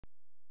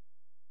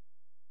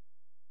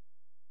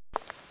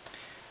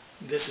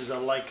This is a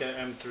Leica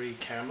M3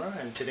 camera,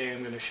 and today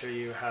I'm going to show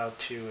you how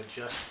to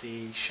adjust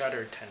the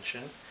shutter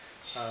tension.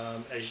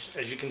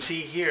 As you can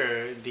see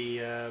here,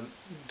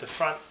 the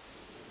front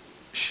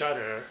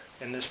shutter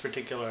in this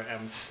particular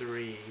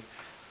M3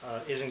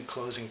 isn't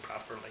closing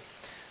properly.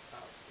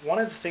 One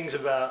of the things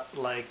about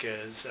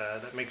Leicas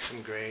that makes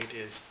them great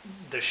is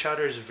the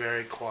shutter is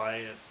very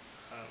quiet.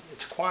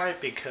 It's quiet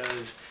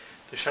because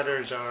the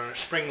shutters are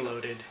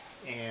spring-loaded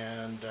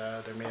and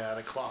they're made out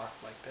of cloth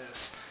like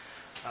this.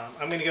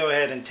 I'm going to go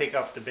ahead and take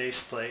off the base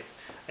plate,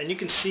 and you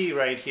can see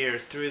right here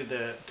through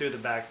the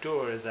back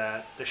door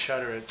that the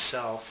shutter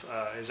itself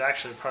is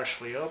actually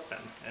partially open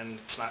and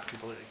it's not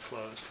completely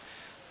closed.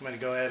 I'm going to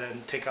go ahead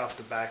and take off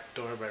the back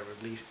door by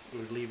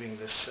relieving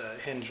this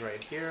hinge right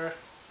here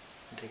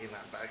and taking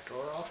that back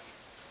door off.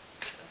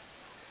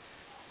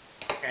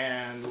 Okay.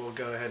 And we'll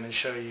go ahead and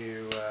show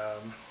you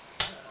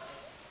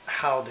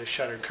how the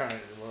shutter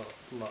currently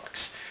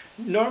looks.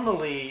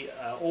 Normally,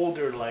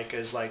 older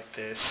Leicas like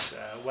this,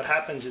 what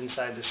happens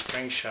inside the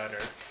spring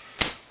shutter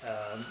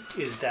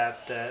is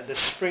that the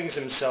springs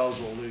themselves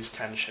will lose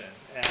tension,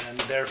 and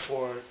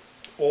therefore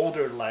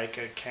older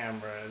Leica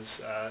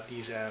cameras,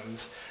 these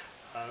M's,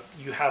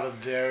 you have a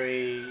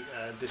very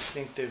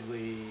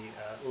distinctively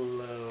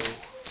low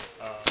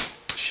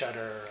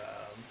shutter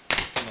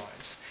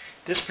noise.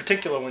 This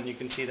particular one, you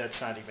can see that's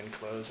not even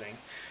closing.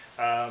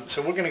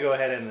 So we're going to go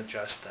ahead and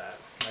adjust that.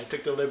 I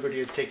took the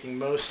liberty of taking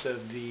most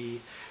of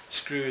the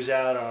screws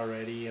out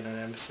already in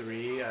an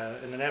M3.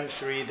 In an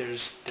M3,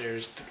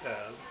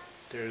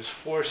 there's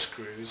 4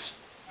 screws.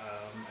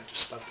 I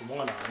just left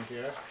one on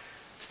here.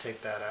 Let's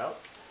take that out.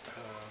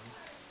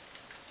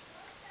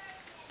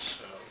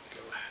 So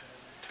go ahead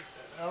and take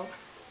that out.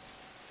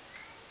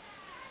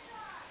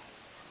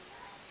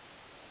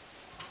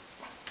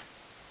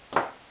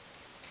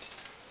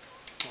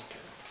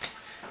 Okay.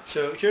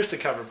 So here's the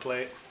cover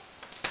plate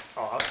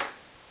off,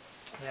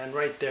 and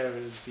right there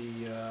is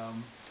the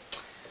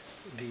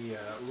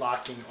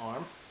locking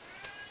arm,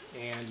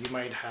 and you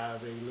might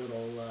have a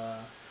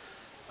little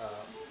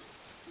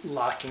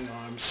locking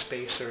arm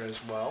spacer as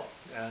well.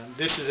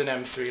 This is an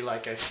M3,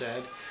 like I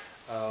said.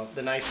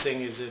 The nice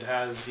thing is it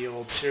has the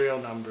old serial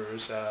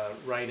numbers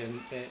right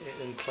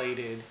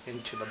plated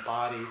into the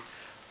body,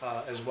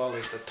 as well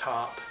as the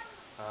top,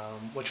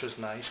 which was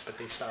nice, but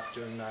they stopped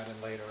doing that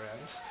in later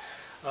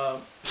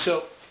M's.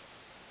 So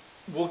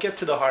we'll get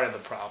to the heart of the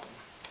problem.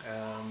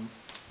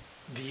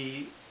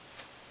 The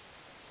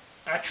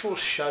actual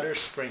shutter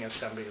spring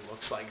assembly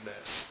looks like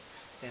this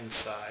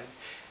inside,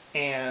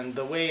 and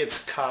the way it's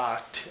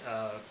cocked,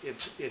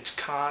 it's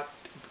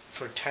cocked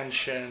for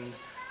tension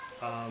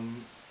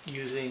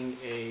using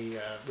a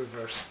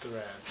reverse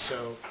thread.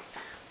 So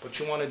what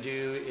you want to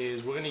do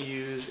is we're going to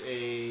use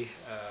a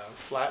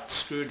flat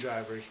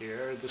screwdriver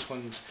here. This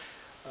one's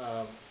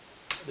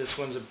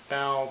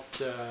about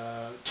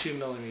 2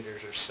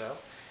 millimeters or so,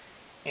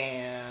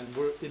 and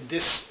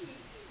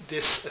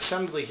this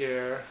assembly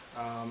here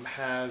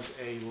has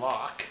a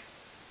lock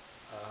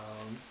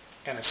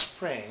and a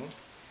spring,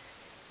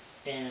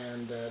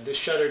 and the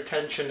shutter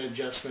tension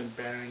adjustment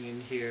bearing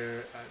in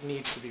here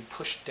needs to be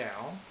pushed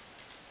down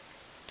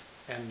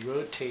and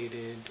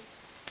rotated,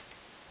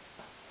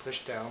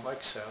 pushed down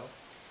like so,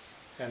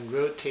 and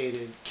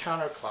rotated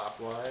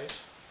counterclockwise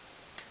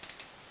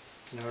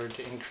in order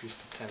to increase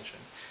the tension.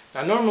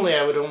 Now normally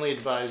I would only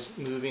advise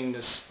moving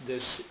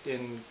this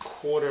in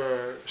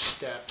quarter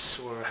steps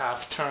or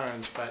half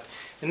turns, but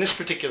in this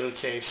particular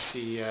case,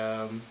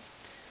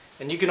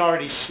 and you can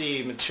already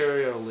see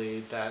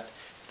materially that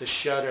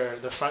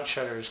the front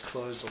shutter is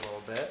closed a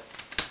little bit.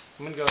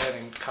 I'm going to go ahead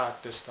and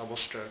cock this double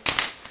stroke.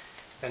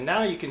 And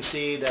now you can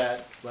see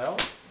that, well,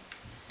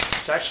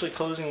 it's actually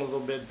closing a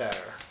little bit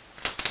better,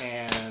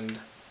 and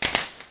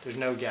there's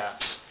no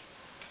gaps.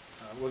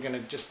 We're going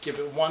to just give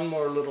it one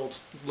more little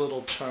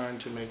turn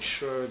to make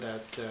sure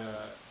that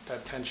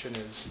that tension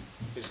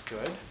is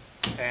good,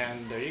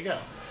 and there you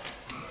go.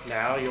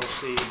 Now you'll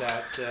see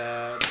that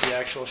the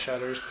actual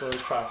shutter is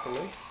closed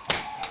properly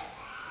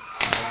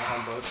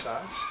on both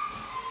sides.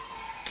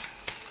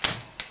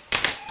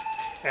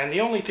 And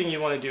the only thing you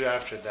want to do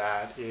after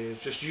that is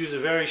just use a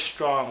very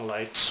strong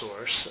light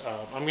source.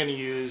 I'm going to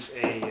use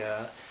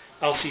a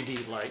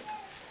LCD light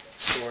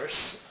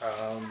source,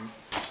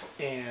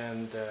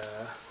 and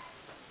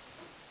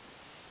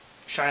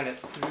shine it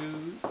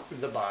through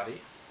the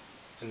body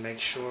and make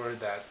sure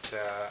that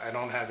I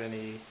don't have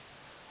any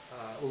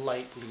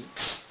light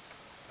leaks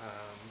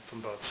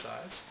from both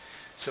sides.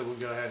 So we'll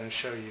go ahead and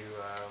show you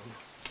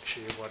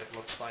what it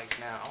looks like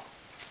now.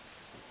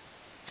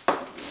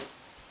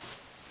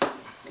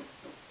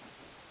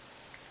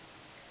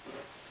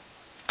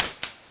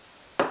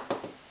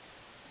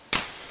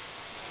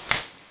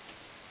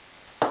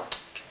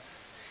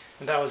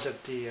 And that was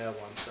at the 1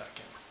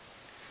 second.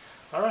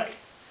 All right.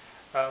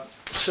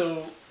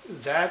 So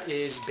that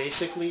is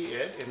basically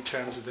it in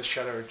terms of the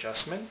shutter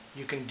adjustment.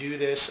 You can do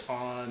this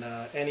on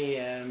any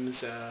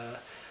M's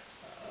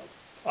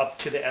up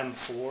to the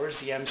M4s.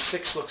 The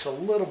M6 looks a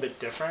little bit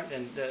different,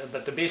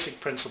 but the basic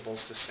principle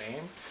is the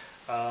same.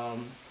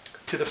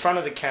 To the front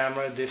of the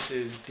camera, this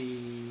is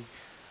the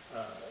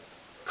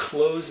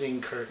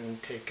closing curtain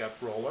take-up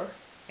roller,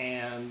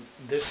 and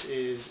this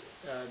is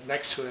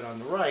next to it on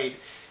the right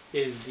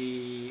is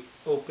the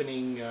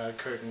opening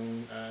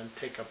curtain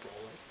take-up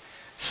roller.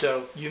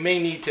 So you may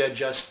need to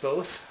adjust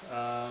both.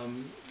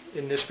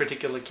 In this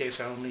particular case,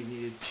 I only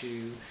needed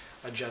to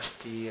adjust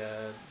the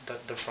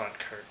front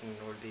curtain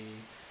or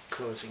the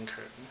closing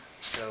curtain.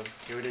 So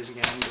here it is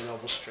again, the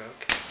double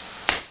stroke.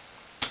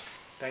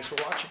 Thanks for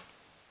watching.